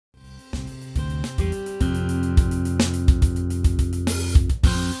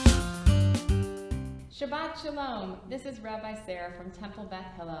Shabbat Shalom! This is Rabbi Sarah from Temple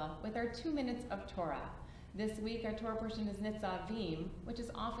Beth Hillel with our 2 minutes of Torah. This week our Torah portion is Nitzavim, which is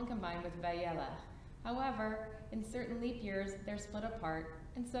often combined with Vayelech. However, in certain leap years they're split apart,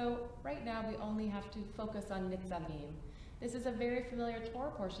 and so right now we only have to focus on Nitzavim. This is a very familiar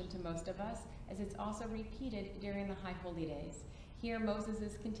Torah portion to most of us, as it's also repeated during the High Holy Days. Here Moses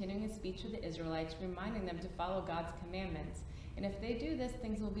is continuing his speech to the Israelites, reminding them to follow God's commandments, and if they do this,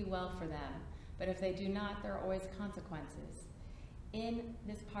 things will be well for them. But if they do not, there are always consequences. In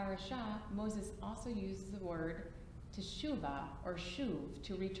this parasha, Moses also uses the word teshuvah, or shuv,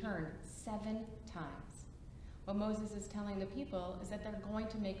 to return 7 times. What Moses is telling the people is that they're going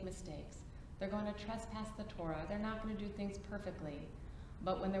to make mistakes. They're going to trespass the Torah. They're not going to do things perfectly.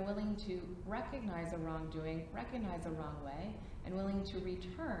 But when they're willing to recognize a wrongdoing, recognize a wrong way, and willing to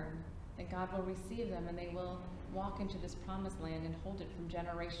return, then God will receive them and they will walk into this promised land and hold it from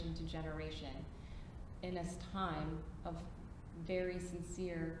generation to generation. In this time of very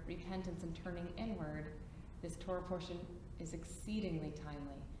sincere repentance and turning inward, this Torah portion is exceedingly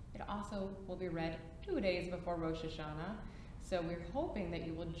timely. It also will be read 2 days before Rosh Hashanah, so we're hoping that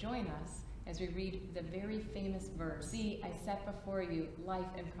you will join us as we read the very famous verse, "See, I set before you life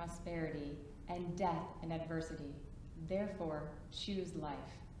and prosperity, and death and adversity. Therefore, choose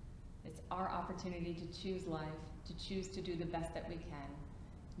life." It's our opportunity to choose life, to choose to do the best that we can,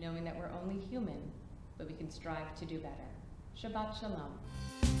 knowing that we're only human, but we can strive to do better. Shabbat Shalom.